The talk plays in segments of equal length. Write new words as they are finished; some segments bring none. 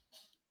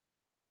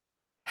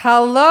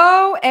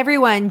Hello,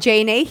 everyone.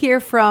 Jane here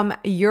from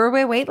Your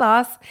Way Weight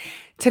Loss.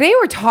 Today,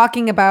 we're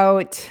talking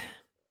about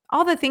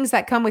all the things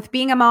that come with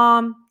being a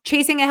mom,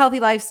 chasing a healthy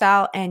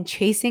lifestyle, and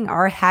chasing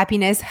our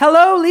happiness.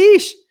 Hello,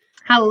 Leash.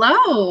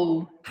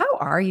 Hello. How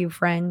are you,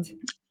 friend?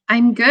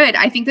 I'm good.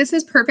 I think this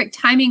is perfect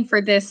timing for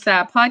this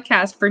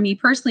podcast for me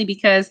personally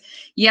because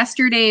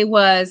yesterday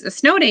was a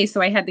snow day,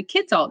 so I had the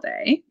kids all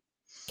day,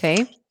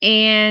 Okay.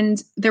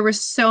 and there were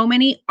so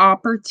many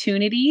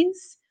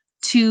opportunities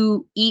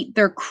to eat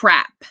their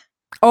crap.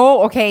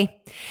 Oh, okay.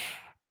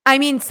 I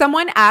mean,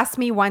 someone asked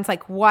me once,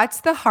 like,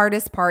 what's the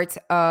hardest part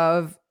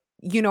of,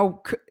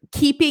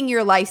 keeping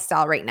your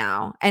lifestyle right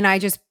now? And I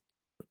just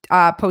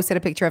posted a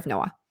picture of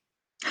Noah.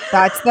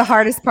 That's the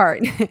hardest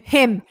part.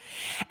 Him.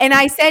 And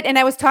I said, and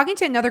I was talking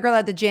to another girl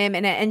at the gym,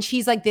 and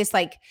she's like this,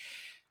 like,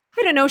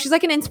 I don't know, she's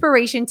like an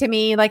inspiration to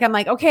me. Like, I'm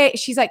like, okay.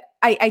 She's like,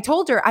 I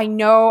told her I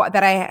know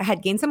that I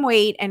had gained some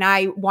weight and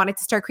I wanted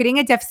to start creating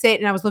a deficit.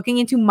 And I was looking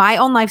into my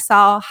own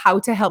lifestyle, how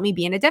to help me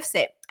be in a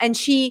deficit. And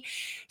she's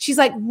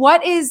like,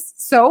 what is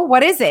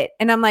it?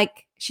 And I'm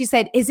like, she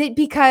said, is it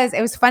because it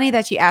was funny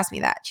that she asked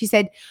me that? She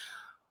said,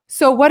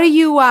 so what are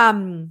you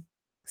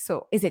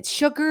so is it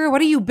sugar? What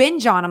do you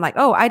binge on? I'm like,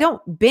 oh, I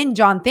don't binge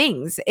on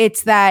things.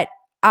 It's that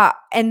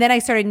and then I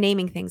started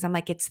naming things. I'm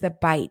like, it's the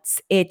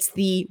bites. It's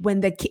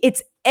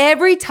it's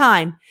every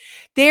time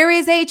there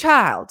is a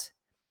child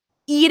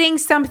eating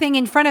something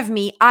in front of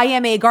me, I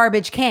am a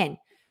garbage can.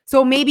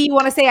 So maybe you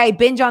want to say I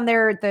binge on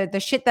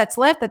the shit that's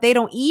left that they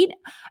don't eat,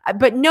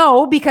 but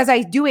no, because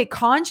I do it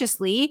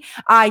consciously.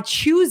 I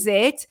choose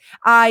it.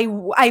 I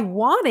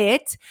want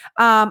it.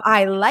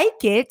 I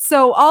like it.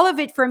 So all of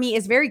it for me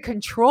is very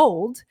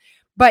controlled,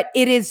 but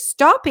it is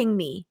stopping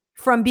me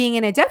from being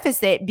in a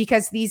deficit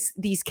because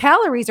these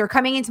calories are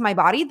coming into my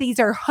body. These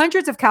are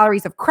hundreds of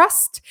calories of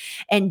crust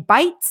and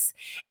bites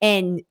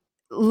and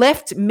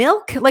left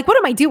milk. Like, what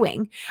am I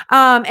doing?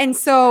 And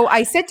so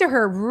I said to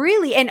her,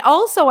 really, and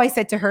also I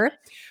said to her,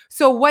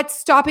 so what's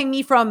stopping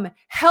me from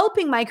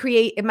helping my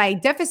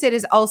deficit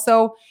is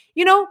also,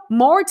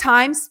 more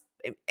times,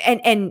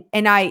 and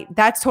I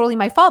that's totally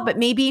my fault, but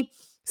maybe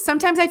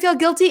sometimes I feel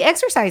guilty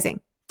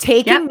exercising. Yep.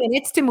 Taking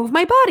minutes to move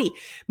my body.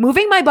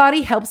 Moving my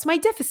body helps my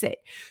deficit.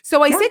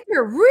 So I Yep. said to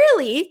her,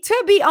 really,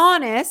 to be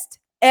honest,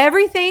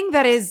 everything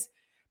that is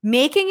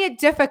making it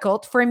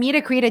difficult for me to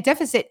create a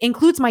deficit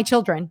includes my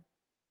children.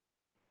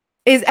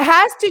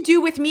 Has to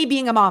do with me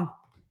being a mom.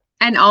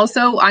 And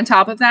also on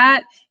top of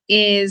that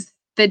is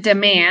the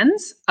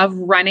demands of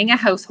running a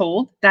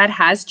household that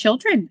has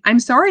children. I'm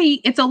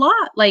sorry, it's a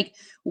lot. Like,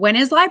 when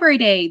is library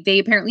day? They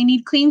apparently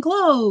need clean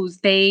clothes.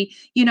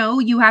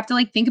 You have to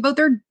like think about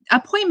their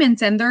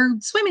appointments and their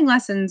swimming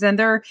lessons and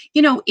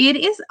it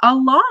is a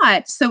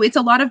lot. So it's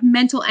a lot of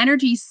mental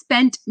energy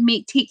spent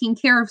taking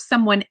care of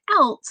someone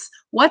else.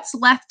 What's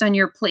left on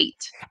your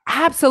plate?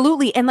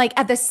 Absolutely. And like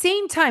at the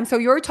same time, so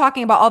you're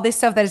talking about all this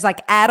stuff that is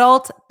like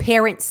adult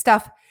parent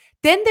stuff.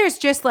 Then there's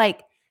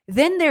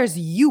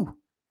you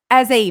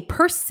as a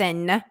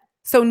person.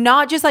 So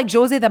not just like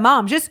Jose the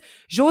mom, just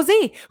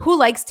Jose who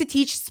likes to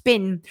teach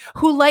spin,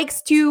 who likes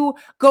to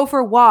go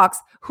for walks,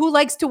 who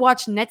likes to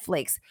watch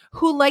Netflix,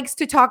 who likes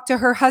to talk to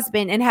her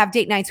husband and have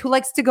date nights, who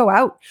likes to go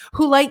out,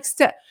 who likes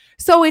to.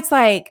 So it's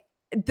like,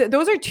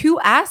 those are two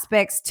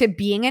aspects to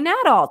being an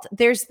adult.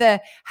 There's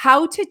the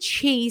how to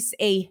chase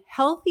a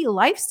healthy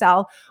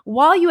lifestyle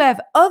while you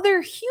have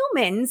other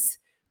humans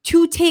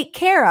to take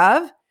care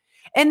of,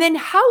 and then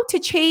how to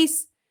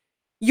chase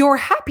your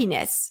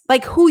happiness,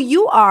 like who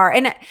you are.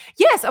 And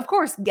yes, of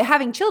course,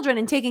 having children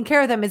and taking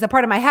care of them is a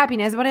part of my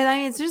happiness, but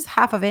it's just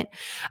half of it.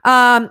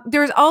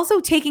 There's also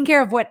taking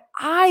care of what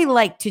I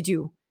like to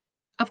do.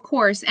 Of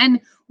course.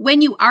 And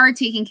when you are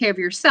taking care of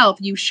yourself,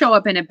 you show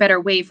up in a better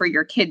way for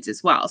your kids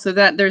as well. So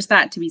that there's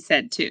that to be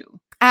said too.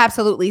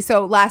 Absolutely.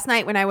 So last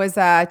night when I was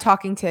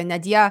talking to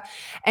Nadia,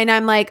 and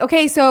I'm like,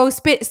 okay, so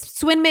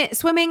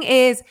swimming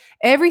is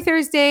every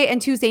Thursday and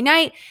Tuesday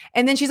night.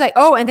 And then she's like,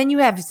 oh, and then you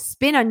have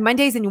spin on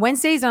Mondays and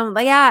Wednesdays. And I'm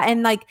like, yeah.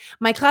 And like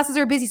my classes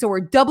are busy. So we're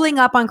doubling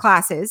up on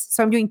classes.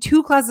 So I'm doing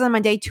 2 classes on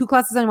Monday, 2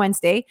 classes on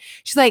Wednesday.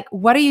 She's like,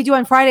 what do you do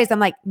on Fridays? I'm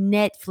like,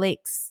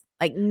 Netflix.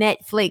 Like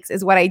Netflix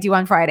is what I do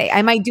on Friday.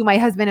 I might do my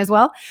husband as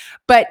well,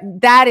 but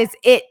that is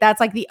it. That's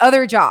like the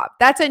other job.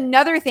 That's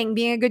another thing.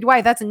 Being a good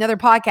wife, that's another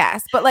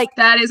podcast. But like,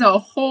 that is a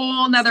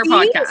whole nother see?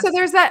 podcast. So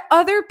there's that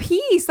other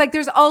piece. Like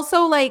there's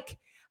also like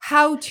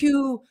how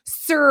to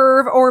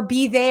serve or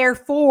be there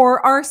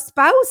for our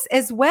spouse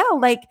as well.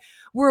 Like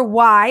we're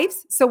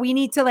wives, so we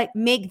need to like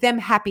make them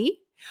happy.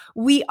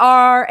 We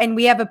are, and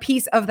we have a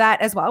piece of that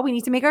as well. We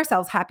need to make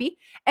ourselves happy.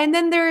 And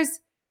then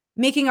there's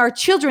making our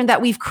children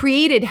that we've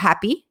created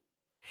happy.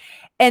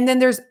 And then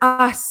there's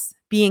us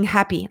being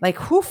happy. Like,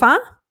 huh?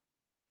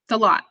 It's a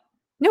lot.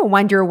 No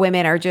wonder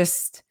women are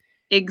just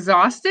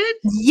exhausted.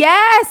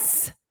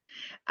 Yes.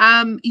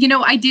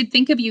 I did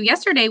think of you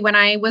yesterday when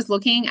I was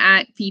looking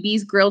at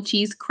Phoebe's grilled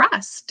cheese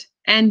crust.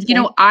 And, Okay.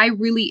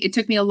 it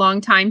took me a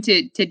long time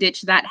to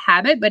ditch that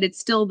habit, but it's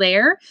still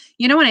there.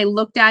 And I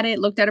looked at it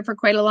for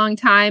quite a long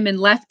time and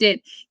left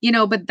it,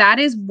 but that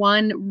is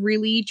one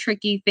really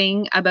tricky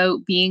thing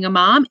about being a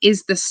mom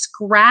is the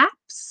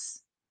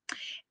scraps.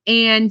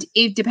 And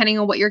if depending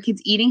on what your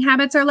kids' eating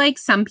habits are like,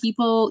 some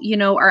people,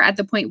 are at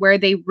the point where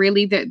they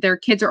really their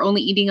kids are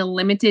only eating a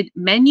limited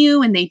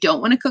menu and they don't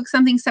want to cook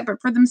something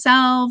separate for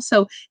themselves.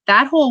 So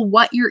that whole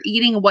what you're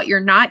eating and what you're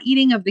not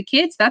eating of the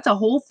kids, that's a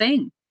whole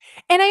thing.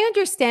 And I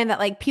understand that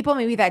like people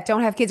maybe that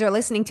don't have kids are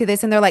listening to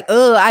this and they're like,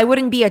 "Oh, I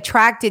wouldn't be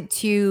attracted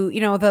to,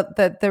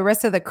 the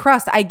rest of the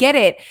crust." I get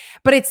it,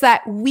 but it's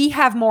that we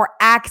have more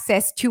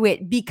access to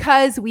it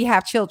because we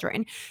have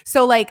children.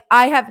 So like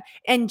I have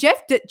and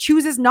Jeff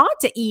chooses not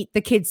to eat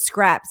the kids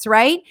scraps,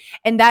 right?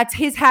 And that's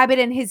his habit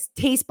and his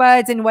taste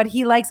buds and what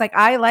he likes. Like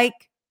I like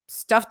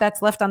stuff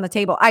that's left on the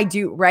table. I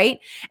do, right?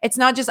 It's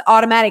not just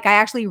automatic. I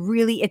actually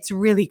it's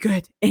really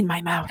good in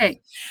my mouth.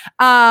 Okay.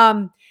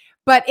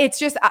 But it's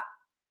just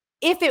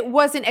if it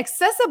wasn't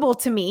accessible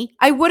to me,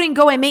 I wouldn't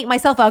go and make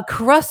myself a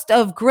crust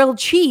of grilled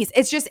cheese.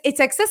 It's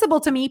accessible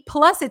to me.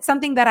 Plus, it's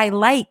something that I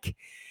like. So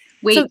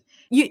Wait,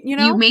 you you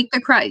know, make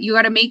the you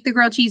got to make the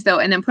grilled cheese though,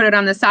 and then put it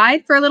on the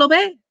side for a little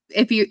bit.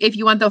 If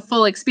you want the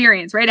full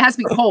experience, right? It has to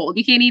be cold.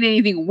 You can't eat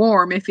anything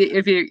warm if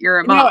you're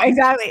a no, mom.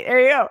 exactly. There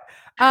you go.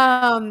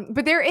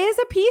 But there is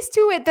a piece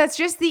to it that's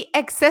just the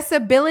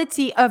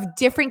accessibility of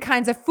different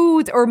kinds of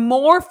foods or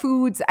more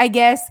foods, I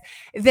guess,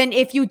 than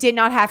if you did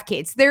not have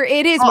kids. There,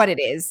 it is Oh, what it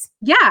is.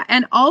 yeah,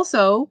 and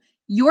also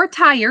you're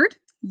tired,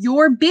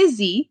 you're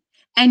busy,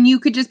 and you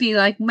could just be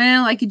like,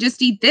 "Well, I could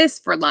just eat this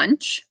for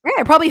lunch,"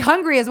 Yeah, probably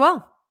hungry as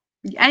well.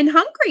 and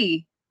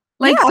hungry.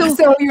 Yeah. Like so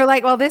So you're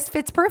like, well, this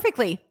fits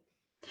perfectly.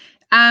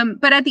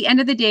 But at the end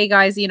of the day,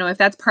 guys, if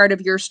that's part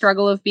of your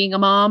struggle of being a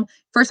mom,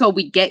 first of all,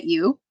 we get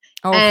you.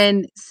 Oh,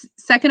 And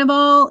second of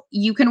all,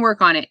 you can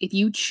work on it. If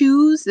you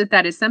choose that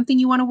that is something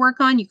you want to work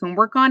on, you can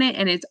work on it.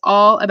 And it's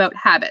all about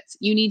habits.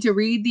 You need to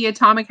read the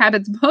Atomic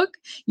Habits book.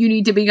 You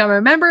need to become a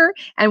member,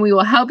 and we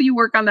will help you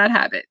work on that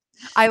habit.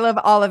 I love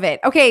all of it.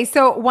 Okay,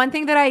 so one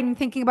thing that I'm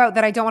thinking about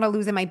that I don't want to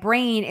lose in my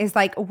brain is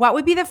like, what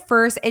would be the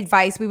first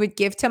advice we would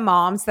give to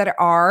moms that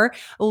are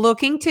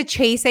looking to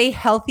chase a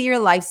healthier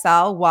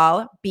lifestyle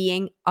while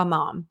being a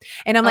mom?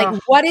 And I'm like, Oh,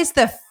 what is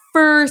the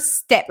first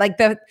step? Like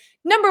the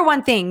number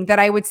one thing that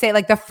I would say,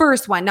 like the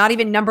first one, not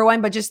even number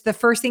one, but just the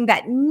first thing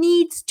that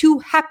needs to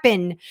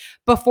happen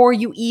before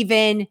you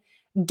even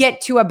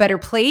get to a better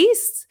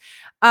place.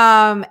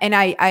 And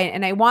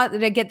I want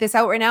to get this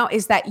out right now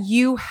is that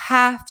you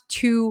have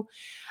to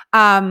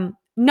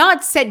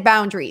not set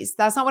boundaries.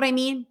 That's not what I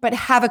mean, but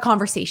have a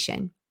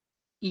conversation.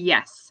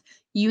 yes.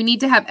 You need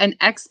to have an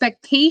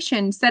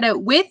expectation set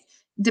out with,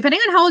 depending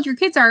on how old your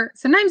kids are,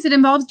 sometimes it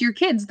involves your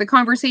kids, the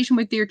conversation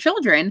with your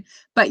children,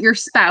 but your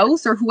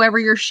spouse or whoever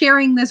you're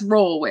sharing this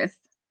role with.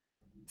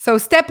 So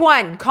step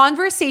one,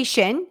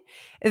 conversation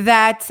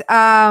that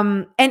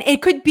and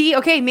it could be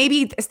okay,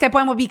 maybe step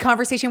one would be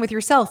conversation with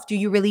yourself. Do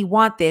you really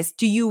want this?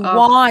 Do you Oh,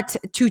 want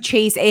to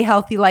chase a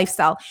healthy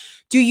lifestyle?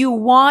 Do you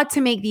want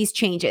to make these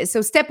changes?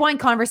 So step one,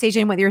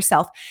 conversation with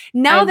yourself. I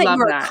Now that love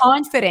that.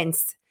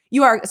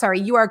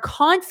 you are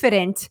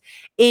confident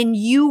in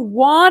you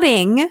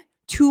wanting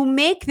to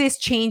make this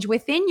change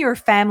within your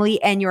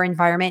family and your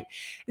environment,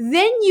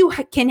 then you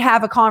can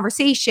have a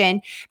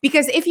conversation.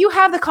 Because if you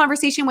have the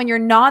conversation when you're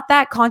not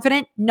that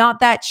confident, not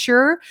that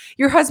sure,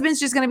 your husband's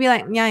just going to be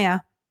like, yeah, yeah,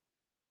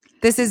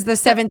 this is the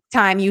So seventh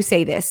time you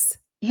say this.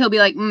 he'll be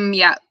like,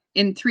 yeah,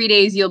 in 3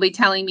 days, you'll be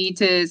telling me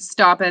to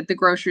stop at the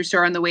grocery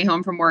store on the way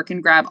home from work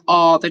and grab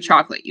all the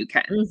chocolate you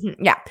can.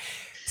 Yeah.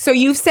 So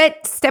you've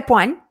set step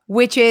one,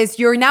 which is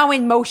you're now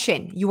in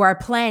motion. You are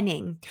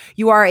planning.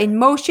 You are in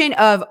motion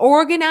of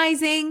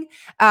organizing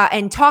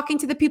and talking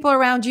to the people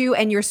around you,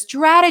 and you're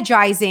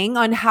strategizing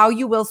on how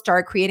you will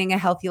start creating a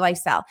healthy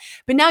lifestyle.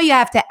 But now you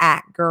have to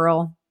act,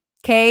 girl.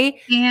 Okay.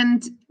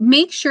 And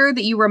make sure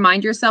that you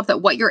remind yourself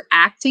that what you're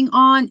acting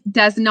on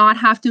does not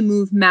have to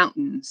move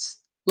mountains.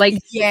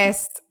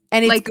 Yes.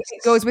 And Like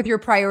it goes with your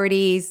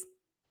priorities,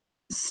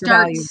 your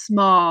start values.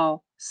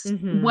 small.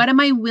 Mhm. What am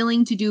I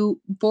willing to do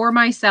for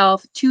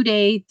myself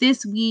today,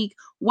 this week?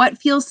 What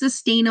feels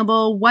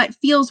sustainable? What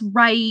feels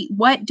right?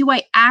 What do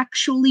I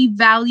actually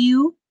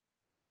value?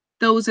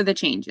 Those are the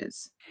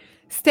changes.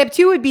 Step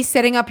two would be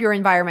setting up your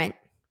environment.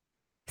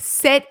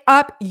 Set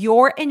up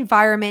your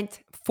environment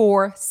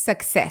for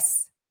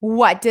success.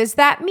 What does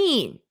that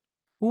mean?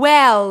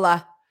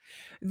 Well,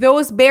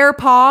 those bare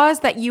paws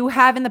that you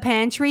have in the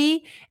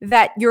pantry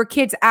that your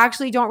kids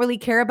actually don't really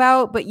care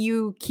about, but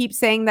you keep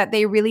saying that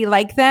they really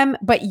like them,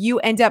 but you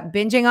end up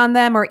binging on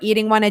them or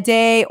eating one a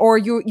day, or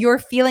you're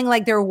feeling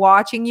like they're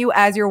watching you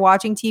as you're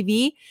watching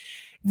TV.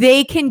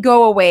 They can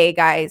go away,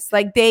 guys.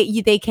 Like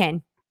they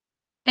can.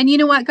 And you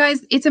know what,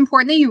 guys? It's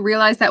important that you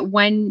realize that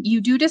when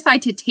you do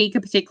decide to take a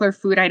particular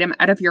food item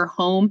out of your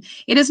home,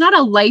 it is not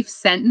a life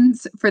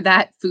sentence for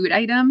that food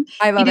item.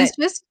 I It love is it.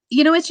 just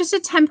it's just a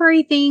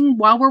temporary thing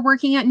while we're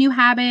working at new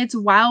habits,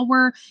 while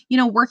we're,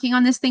 working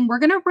on this thing. We're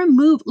going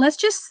to let's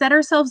just set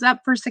ourselves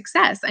up for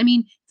success. I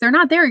mean, if they're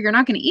not there, you're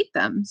not going to eat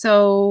them.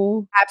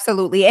 So,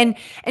 Absolutely. And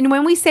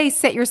when we say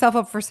set yourself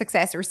up for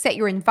success or set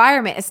your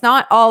environment, it's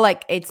not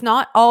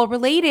all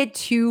related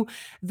to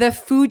the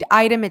food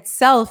item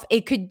itself.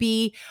 It could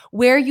be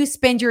where you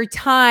spend your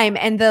time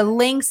and the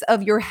links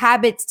of your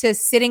habits to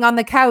sitting on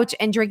the couch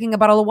and drinking a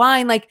bottle of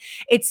wine. Like,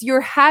 it's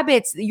your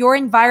habits, your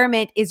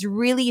environment is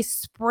really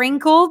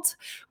sprinkled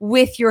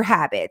with your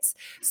habits.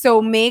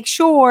 So make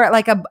sure,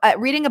 like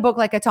reading a book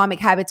like Atomic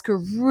Habits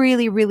could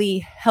really, really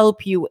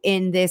help you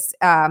in this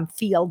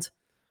field.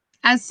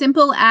 as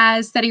simple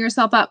as setting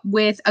yourself up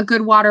with a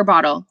good water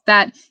bottle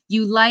that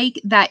you like,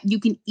 that you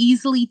can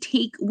easily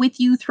take with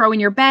you, throw in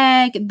your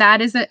bag.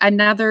 That is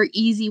another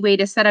easy way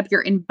to set up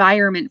your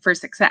environment for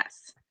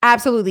success.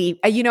 Absolutely.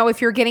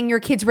 If you're getting your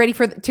kids ready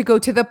to go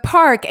to the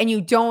park and you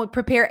don't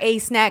prepare a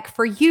snack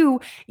for you,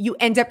 you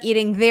end up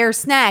eating their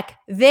snack.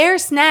 Their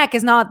snack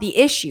is not the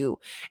issue.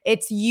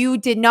 It's you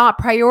did not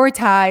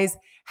prioritize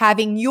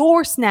having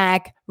your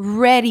snack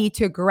ready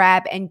to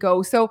grab and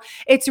go. So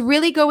it's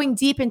really going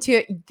deep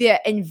into the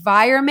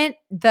environment,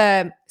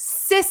 the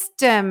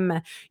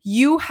system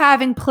you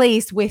have in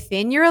place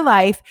within your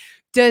life.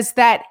 Does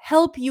that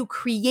help you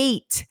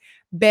create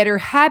better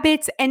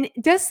habits? And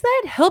does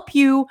that help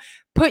you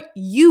put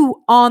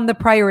you on the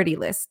priority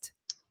list?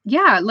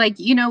 Yeah, like,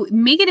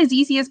 make it as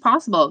easy as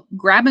possible.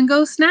 Grab and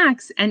go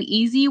snacks, an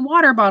easy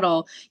water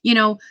bottle.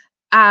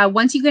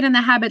 Once you get in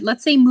the habit,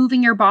 let's say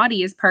moving your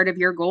body is part of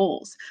your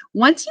goals.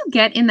 Once you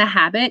get in the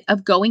habit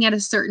of going at a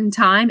certain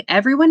time,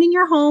 everyone in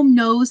your home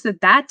knows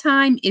that that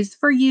time is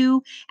for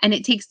you, and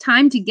it takes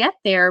time to get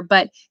there,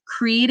 but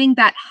creating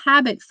that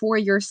habit for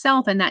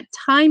yourself and that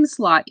time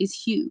slot is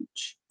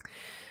huge.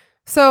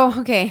 So,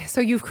 okay, so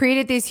you've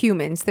created these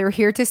humans, they're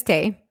here to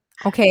stay.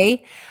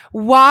 Okay.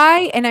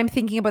 Why? And I'm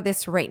thinking about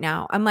this right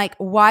now. I'm like,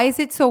 why is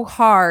it so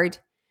hard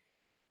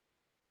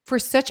for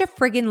such a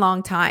friggin'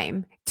 long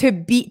time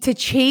to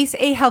chase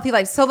a healthy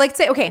life? So, like,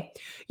 say, okay,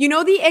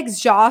 the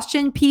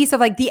exhaustion piece of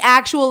like the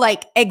actual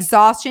like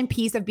exhaustion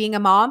piece of being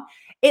a mom,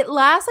 it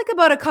lasts like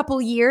about a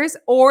couple years.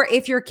 Or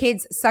if your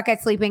kids suck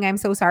at sleeping, I'm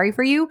so sorry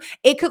for you.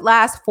 It could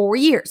last 4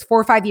 years, 4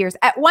 or 5 years.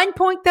 At one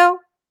point, though,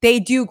 they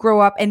do grow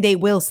up and they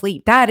will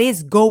sleep. That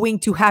is going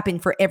to happen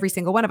for every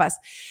single one of us.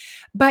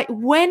 But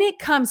when it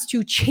comes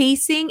to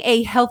chasing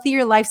a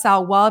healthier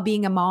lifestyle while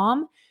being a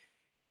mom,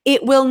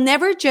 it will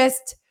never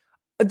just,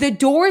 the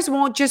doors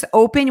won't just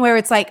open where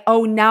it's like,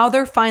 oh, now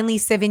they're finally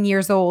 7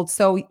 years old,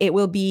 so it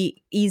will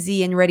be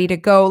easy and ready to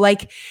go.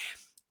 Like,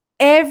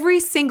 every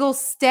single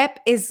step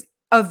is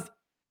of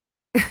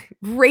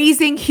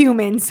raising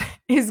humans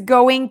is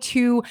going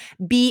to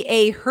be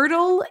a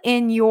hurdle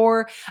in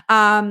your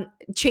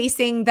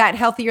chasing that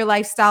healthier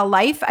lifestyle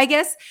life, I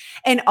guess.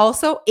 And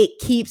also it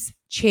keeps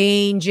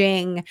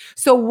changing.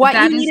 So what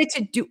That you is needed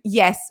to do,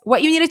 yes,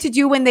 what you needed to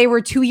do when they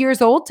were 2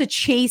 years old to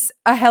chase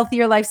a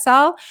healthier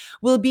lifestyle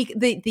will be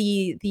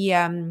the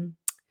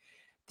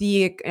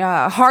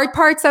hard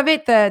parts of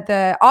it,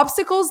 the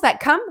obstacles that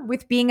come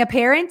with being a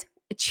parent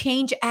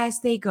change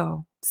as they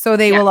go. So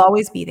they yeah. will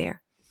always be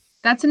there.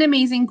 That's an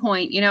amazing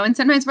point, and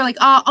sometimes we're like,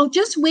 "Oh, I'll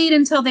just wait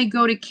until they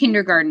go to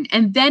kindergarten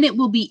and then it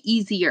will be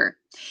easier."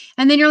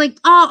 And then you're like,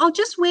 "Oh, I'll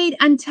just wait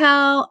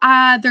until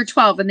they're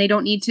 12 and they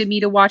don't need me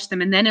to watch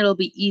them and then it'll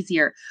be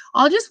easier.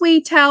 I'll just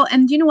wait till,"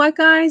 and you know what,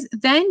 guys?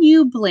 Then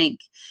you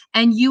blink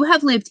and you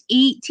have lived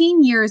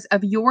 18 years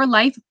of your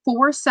life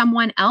for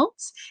someone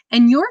else,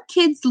 and your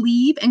kids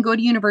leave and go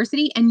to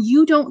university and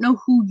you don't know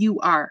who you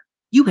are.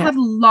 You Yeah. have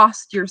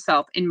lost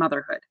yourself in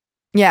motherhood.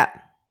 Yeah.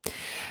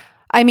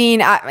 I mean,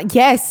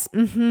 yes.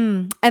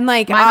 And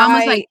like, My mom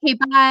was like, "Hey,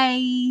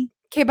 bye."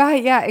 okay, bye.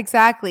 Yeah,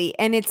 exactly.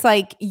 And it's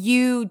like,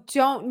 you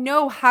don't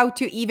know how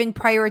to even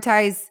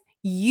prioritize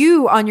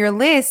you on your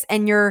list,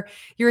 and you're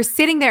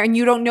sitting there and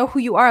you don't know who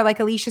you are.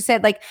 Like Alicia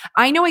said, like,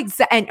 I know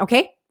and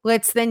okay,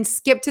 let's then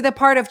skip to the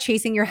part of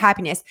chasing your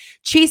happiness.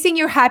 Chasing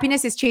your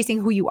happiness is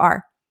chasing who you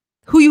are,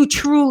 who you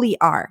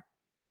truly are.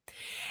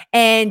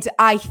 And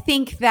I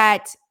think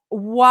that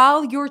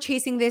while you're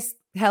chasing this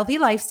healthy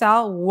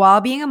lifestyle while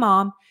being a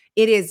mom,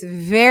 it is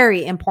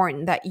very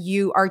important that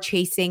you are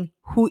chasing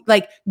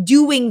like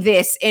doing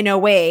this in a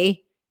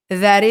way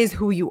that is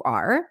who you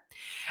are,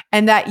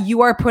 and that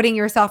you are putting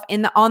yourself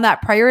on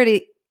that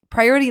priority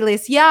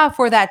list. Yeah,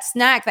 for that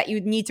snack that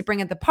you need to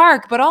bring at the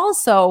park, but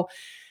also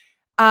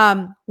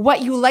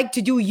what you like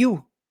to do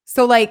you.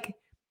 So like,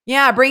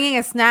 yeah, bringing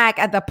a snack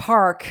at the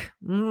park,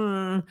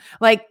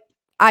 like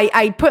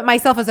I put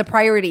myself as a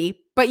priority,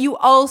 but you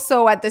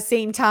also at the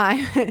same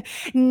time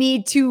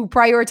need to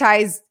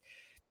prioritize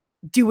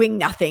doing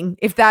nothing.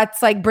 If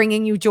that's like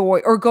bringing you joy,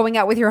 or going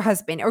out with your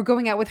husband, or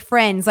going out with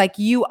friends, like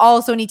you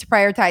also need to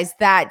prioritize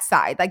that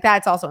side. Like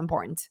that's also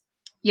important.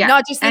 Yeah.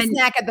 Not just the And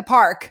snack at the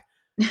park.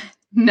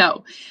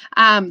 no,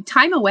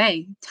 time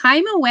away is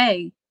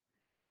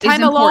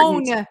Time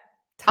important. alone.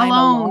 Time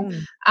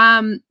alone.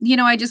 alone.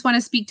 I just want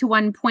to speak to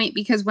one point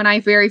because when I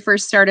very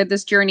first started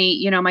this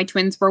journey, my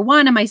twins were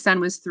 1 and my son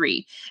was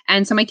 3.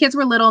 And so my kids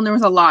were little and there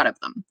was a lot of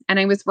them. And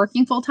I was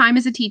working full time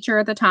as a teacher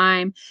at the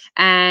time.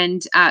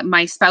 And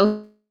my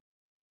spouse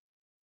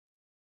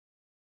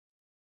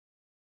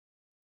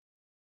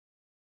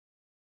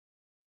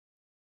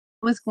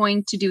was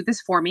going to do this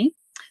for me,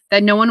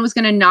 that no one was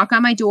going to knock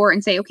on my door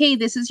and say, okay,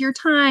 this is your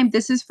time,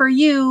 this is for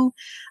you.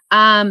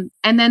 And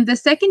then the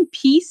second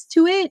piece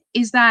to it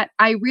is that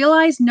I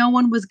realized no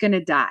one was going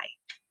to die.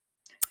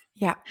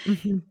 Yeah.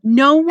 Mhm.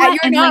 No That one, you're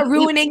and not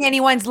ruining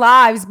anyone's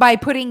lives by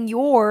putting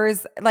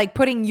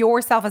putting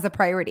yourself as a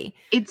priority.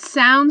 it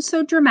sounds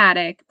so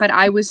dramatic, but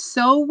I was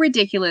so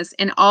ridiculous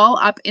and all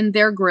up in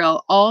their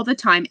grill all the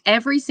time,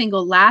 every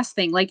single last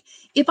thing. Like,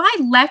 if I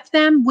left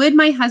them, would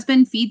my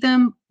husband feed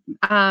them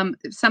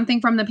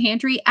something from the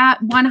pantry? At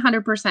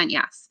 100%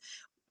 yes.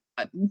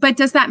 But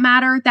does that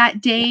matter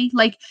that day?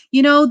 Like,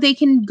 they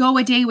can go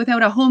a day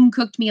without a home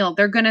cooked meal.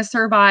 They're going to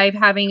survive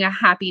having a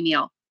happy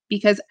meal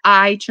because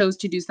I chose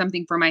to do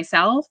something for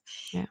myself.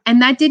 Yeah.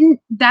 And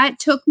that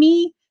took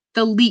me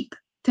the leap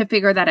to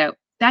figure that out.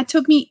 That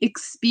took me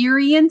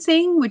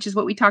experiencing, which is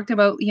what we talked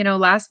about,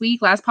 last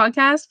week, last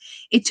podcast.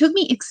 It took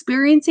me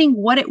experiencing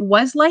what it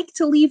was like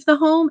to leave the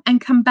home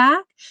and come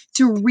back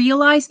to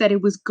realize that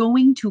it was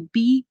going to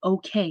be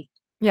okay.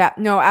 Yeah,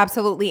 no,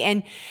 absolutely.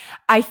 And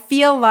I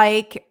feel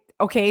like,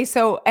 okay,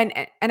 so and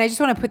I just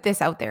want to put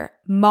this out there.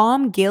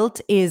 Mom guilt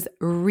is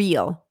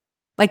real.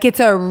 Like, it's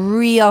a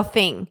real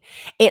thing.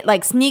 It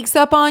like sneaks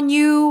up on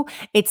you.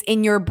 It's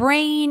in your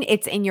brain,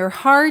 it's in your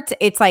heart.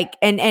 It's like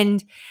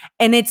and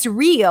it's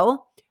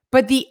real,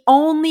 but the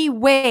only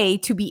way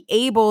to be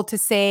able to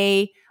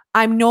say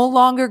I'm no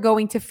longer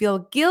going to feel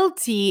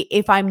guilty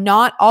if I'm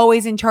not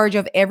always in charge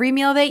of every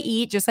meal they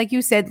eat, just like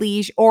you said,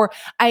 Leash, or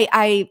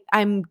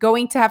I'm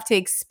going to have to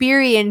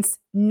experience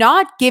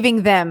not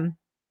giving them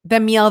the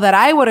meal that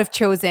I would have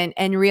chosen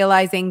and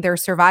realizing they're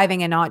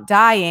surviving and not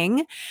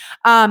dying.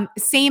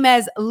 Same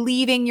as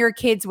leaving your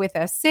kids with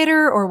a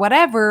sitter or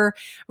whatever,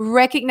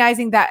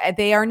 recognizing that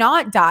they are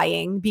not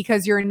dying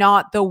because you're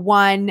not the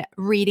one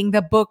reading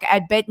the book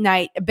at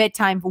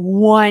bedtime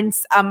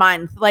once a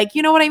month. Like,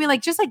 you know what I mean?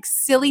 Like, just like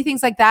silly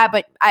things like that.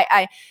 But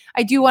I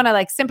do want to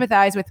like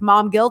sympathize with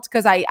mom guilt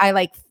because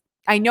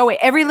I know it.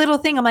 Every little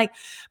thing I'm like,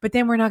 but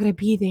then we're not going to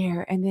be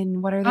there. And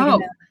then what are they going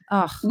to,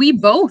 Oh, oh, we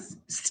both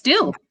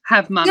still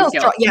have mom guilt.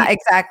 yeah,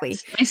 exactly.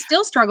 I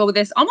still struggle with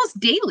this almost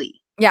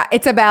daily. Yeah,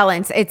 it's a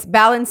balance. It's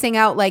balancing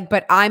out like,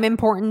 but I'm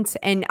important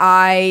and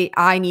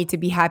I need to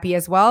be happy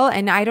as well.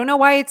 And I don't know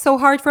why it's so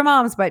hard for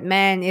moms, but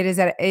man, is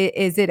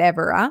it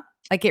ever, huh?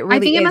 Like, it I really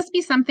think it is. must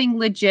be something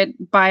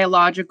legit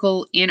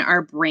biological in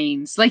our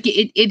brains. Like,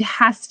 it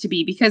has to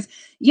be because,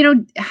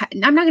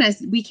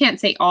 we can't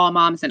say all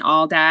moms and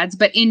all dads,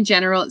 but in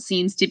general, it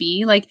seems to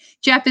be like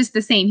Jeff is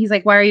the same. He's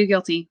like, why are you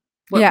guilty?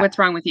 Yeah. What's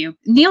wrong with you?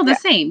 Neil, the Yeah.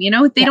 same, they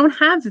Yeah. don't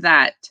have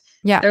that.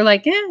 Yeah. They're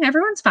like,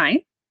 everyone's fine.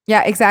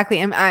 Yeah, exactly.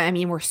 And I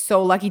mean, we're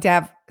so lucky to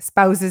have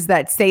spouses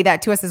that say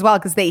that to us as well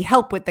because they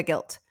help with the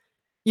guilt.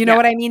 You know Yeah.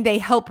 what I mean? They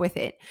help with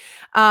it.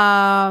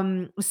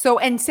 So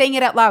and saying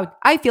it out loud,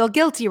 I feel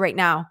guilty right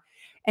now.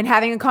 And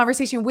having a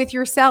conversation with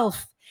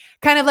yourself,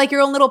 kind of like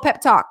your own little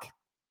pep talk,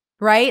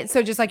 right?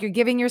 So just like you're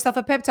giving yourself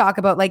a pep talk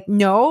about like,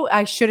 no,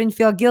 I shouldn't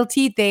feel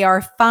guilty. They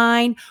are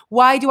fine.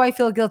 Why do I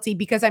feel guilty?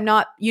 Because I'm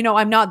not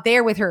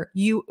there with her,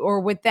 you or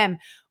with them.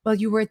 Well,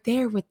 you were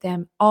there with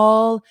them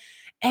all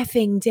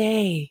effing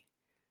day.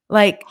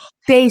 Like,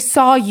 they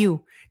saw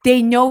you.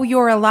 They know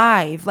you're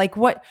alive. Like,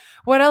 what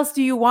else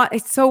do you want?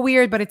 It's so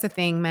weird, but it's a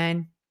thing,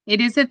 man.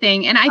 It is a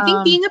thing. And I think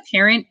Um, being a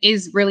parent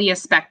is really a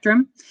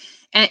spectrum.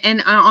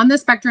 And on the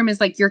spectrum is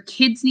like your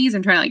kids' needs.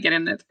 I'm trying to like get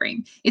in the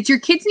frame. It's your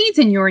kids' needs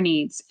and your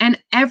needs. And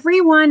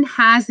everyone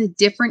has a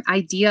different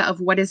idea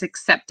of what is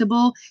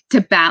acceptable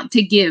to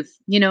give.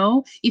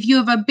 If you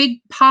have a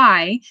big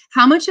pie,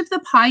 how much of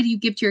the pie do you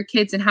give to your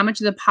kids and how much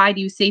of the pie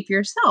do you save for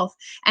yourself?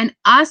 And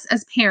us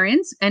as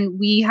parents, and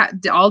we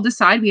all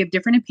decide, we have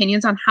different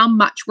opinions on how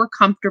much we're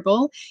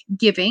comfortable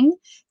giving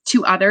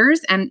to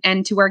others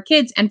and to our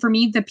kids. And for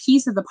me, the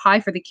piece of the pie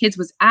for the kids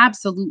was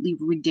absolutely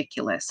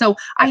ridiculous. So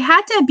I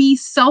had to be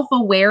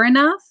self-aware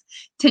enough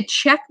to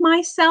check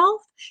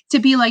myself to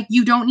be like,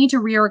 you don't need to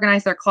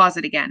reorganize their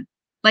closet again.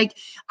 Like,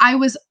 I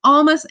was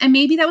almost, and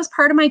maybe that was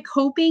part of my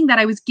coping, that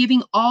I was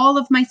giving all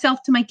of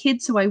myself to my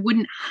kids so I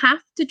wouldn't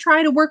have to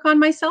try to work on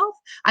myself.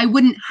 I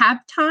wouldn't have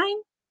time.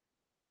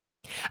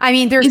 I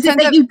mean, there's Is it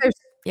tons that of you there's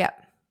yeah.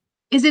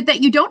 is it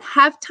that you don't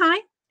have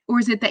time, or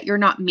is it that you're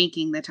not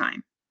making the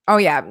time? Oh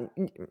yeah.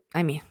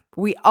 I mean,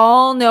 we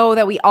all know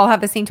that we all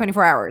have the same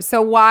 24 hours.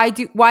 So why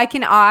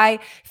can I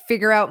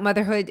figure out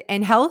motherhood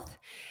and health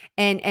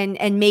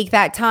and make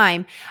that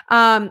time?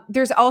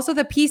 There's also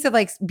the piece of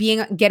like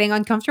getting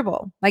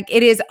uncomfortable. Like,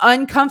 it is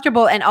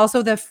uncomfortable, and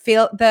also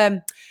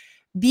the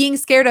being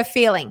scared of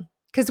failing.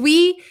 Because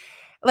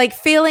like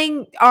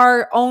failing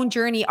our own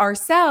journey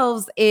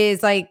ourselves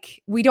is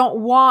like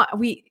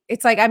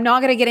it's like I'm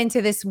not going to get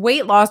into this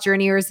weight loss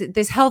journey or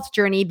this health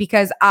journey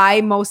because I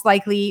most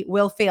likely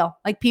will fail.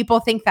 Like people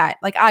think that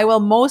like I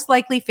will most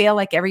likely fail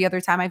like every other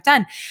time I've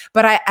done.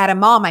 But at a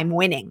mom I'm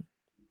winning.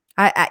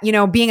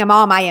 Being a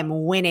mom I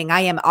am winning. I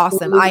am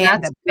awesome. Ooh, I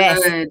am that's the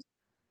best. good.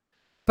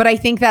 But I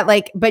think that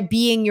but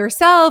being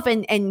yourself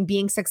and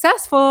being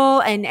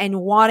successful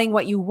and wanting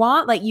what you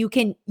want, like you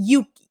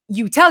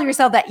tell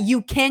yourself that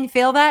you can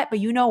fail that, but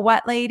you know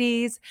what,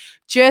 ladies?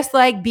 Just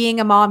like being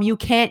a mom, you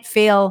can't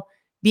fail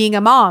being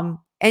a mom.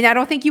 And I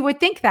don't think you would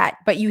think that,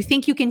 but you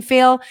think you can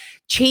fail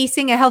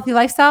chasing a healthy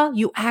lifestyle.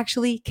 You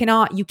actually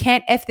cannot. You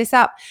can't F this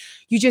up.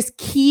 You just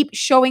keep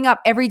showing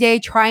up every day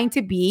trying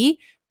to be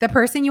the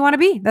person you want to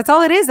be. That's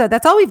all it is.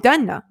 That's all we've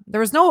done.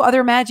 There was no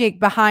other magic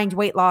behind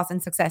weight loss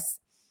and success.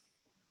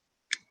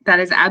 That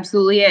is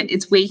absolutely it.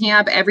 It's waking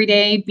up every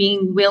day,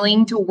 being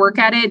willing to work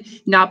at it,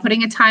 not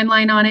putting a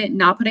timeline on it,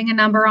 not putting a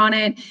number on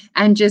it,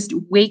 and just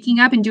waking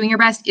up and doing your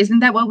best. Isn't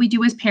that what we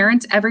do as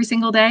parents every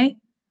single day?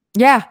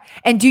 Yeah.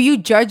 And do you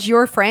judge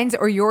your friends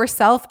or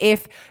yourself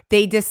if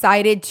they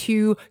decided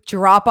to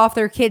drop off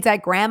their kids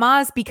at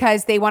grandma's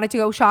because they wanted to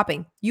go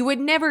shopping? You would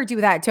never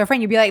do that to a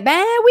friend. You'd be like,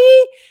 man,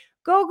 we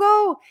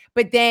go.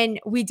 But then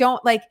we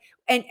don't like,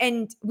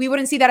 and we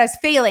wouldn't see that as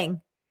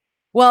failing.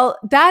 Well,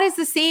 that is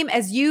the same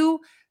as you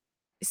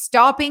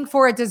stopping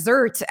for a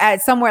dessert at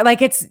somewhere.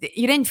 Like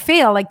you didn't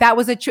fail. Like that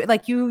was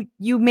like you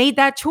made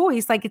that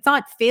choice. Like it's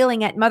not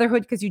failing at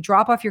motherhood because you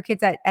drop off your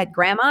kids at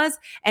grandma's,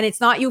 and it's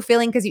not you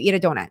failing because you eat a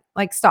donut.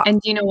 Like stop. And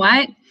you know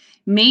what?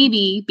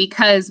 Maybe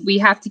because we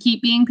have to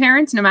keep being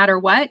parents no matter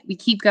what, we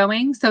keep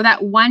going. So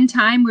that one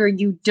time where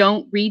you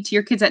don't read to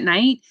your kids at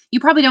night,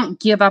 you probably don't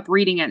give up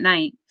reading at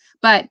night.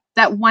 But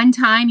that one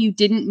time you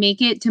didn't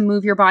make it to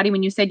move your body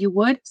when you said you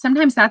would,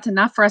 sometimes that's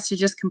enough for us to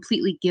just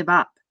completely give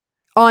up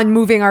On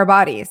moving our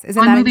bodies. Isn't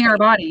on that moving insane? our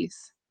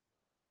bodies.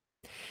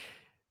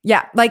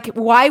 Yeah, like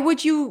why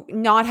would you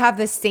not have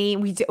the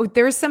same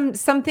there's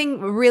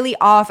something really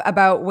off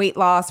about weight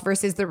loss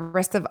versus the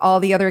rest of all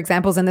the other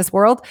examples in this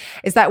world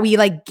is that we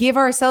like give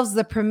ourselves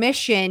the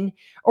permission,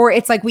 or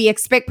it's like we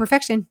expect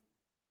perfection.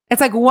 It's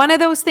like one of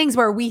those things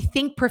where we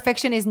think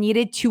perfection is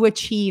needed to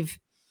achieve.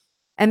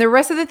 And the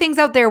rest of the things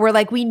out there, we're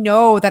like, we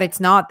know that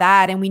it's not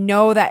that. And we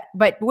know that,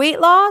 but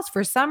weight loss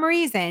for some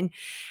reason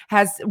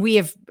we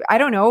have, I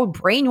don't know,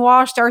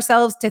 brainwashed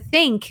ourselves to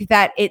think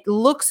that it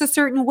looks a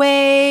certain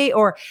way,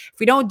 or if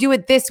we don't do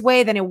it this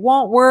way, then it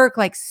won't work.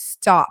 Like,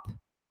 stop.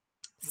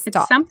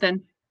 It's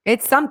something.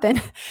 It's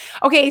something.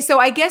 Okay. So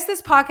I guess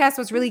this podcast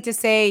was really to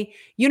say,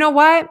 you know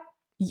what?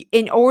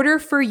 In order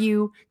for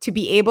you to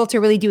be able to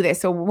really do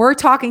this. So we're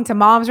talking to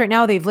moms right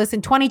now. They've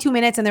listened 22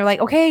 minutes and they're like,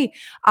 okay,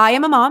 I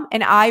am a mom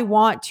and I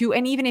want to,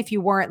 and even if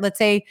you weren't, let's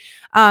say,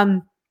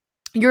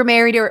 you're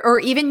married or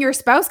even your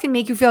spouse can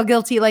make you feel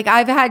guilty. Like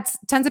I've had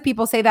tons of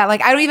people say that,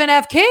 like, I don't even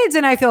have kids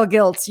and I feel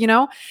guilt,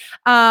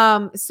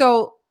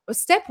 So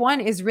step one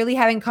is really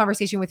having a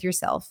conversation with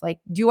yourself. Like,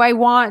 do I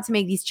want to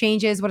make these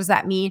changes? What does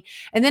that mean?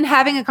 And then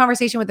having a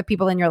conversation with the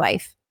people in your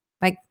life.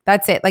 Like,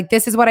 that's it. Like,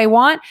 this is what I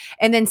want.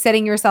 And then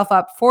setting yourself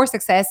up for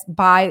success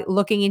by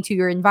looking into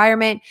your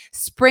environment,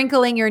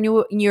 sprinkling your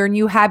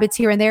new habits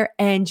here and there,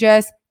 and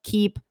just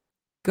keep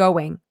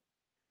going.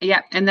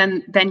 Yeah. And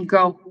then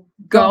go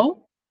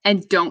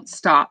and don't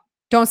stop.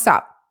 Don't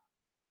stop.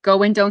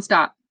 Go and don't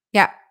stop.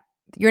 Yeah.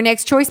 Your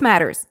next choice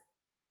matters.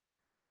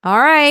 All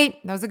right.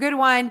 That was a good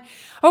one.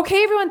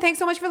 Okay, everyone. Thanks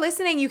so much for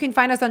listening. You can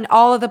find us on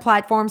all of the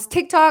platforms,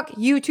 TikTok,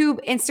 YouTube,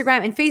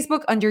 Instagram, and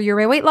Facebook under Your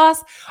Way Weight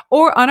Loss,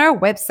 or on our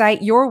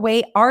website,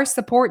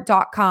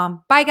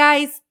 yourwayoursupport.com. Bye,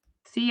 guys.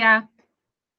 See ya.